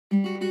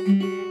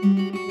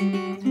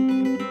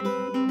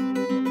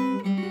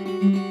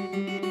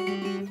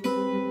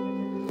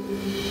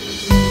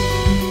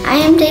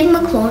Dave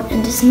McClure,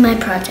 and this is my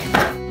project.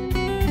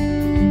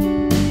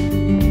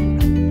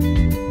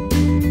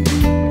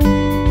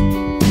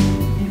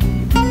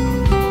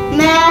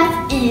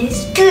 Math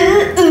is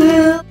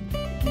cool.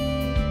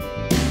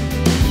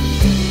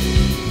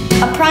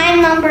 A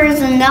prime number is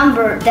a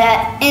number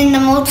that in the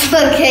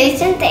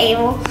multiplication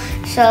table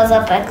shows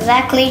up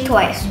exactly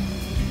twice.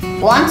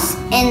 Once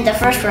in the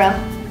first row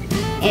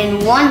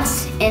and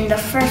once in the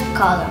first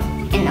column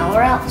and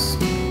nowhere else.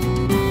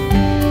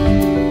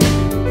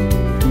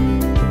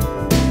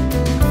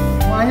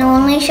 One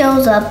only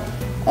shows up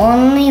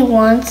only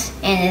once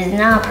and is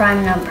not a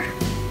prime number.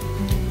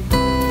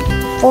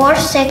 4,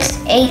 6,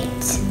 8,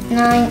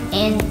 9,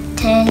 and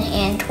 10,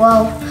 and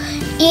 12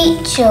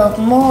 each show up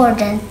more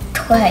than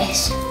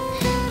twice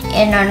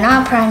and are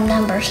not prime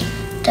numbers.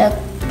 The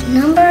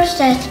numbers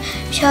that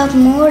show up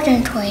more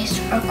than twice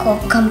are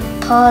called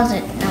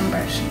composite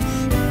numbers.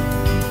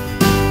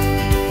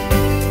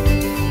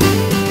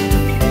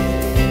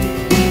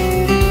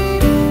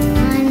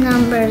 Prime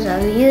numbers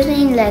of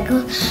using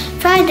Legos.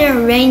 Try to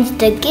arrange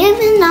the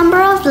given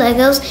number of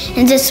Legos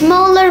into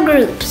smaller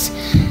groups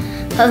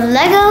of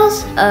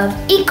Legos of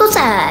equal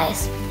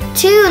size.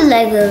 2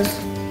 Legos.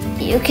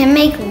 You can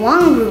make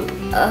one group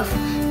of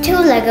 2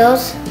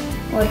 Legos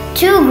or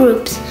 2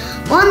 groups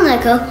 1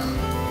 Lego,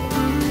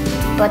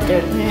 but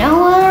there's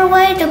no other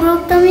way to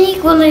group them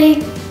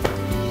equally.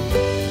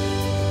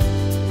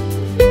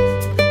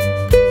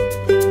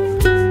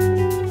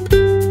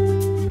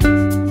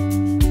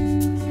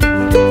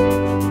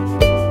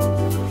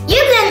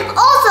 You can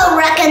also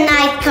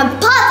recognize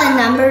composite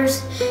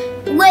numbers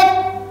with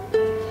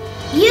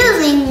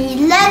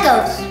using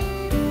Legos.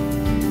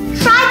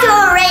 Try to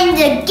arrange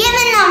the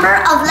given number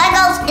of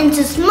Legos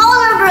into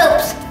smaller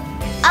groups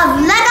of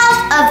Legos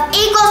of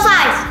equal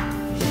size.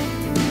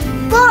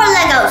 4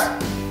 Legos.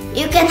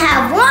 You can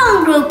have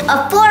one group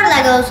of 4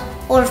 Legos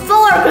or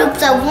 4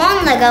 groups of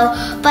 1 Lego,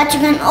 but you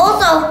can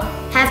also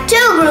have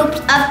 2 groups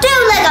of 2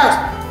 Legos.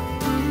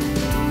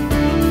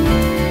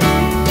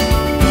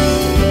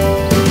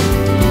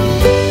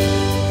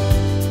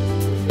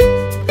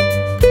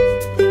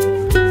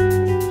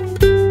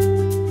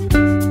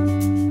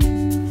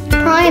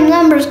 Prime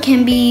numbers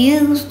can be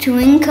used to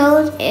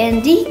encode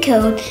and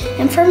decode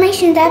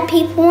information that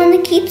people want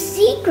to keep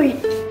secret.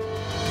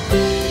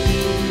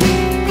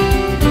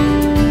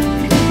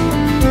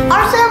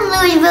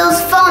 Louisville's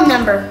phone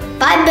number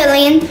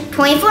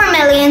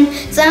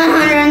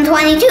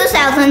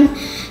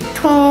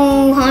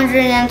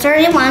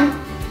 5,722,231.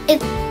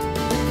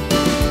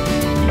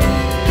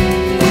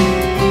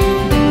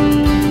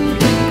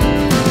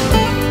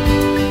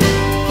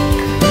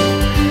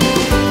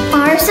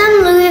 Our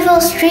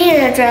Louisville street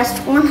address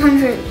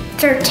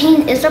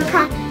 113 is a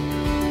prime.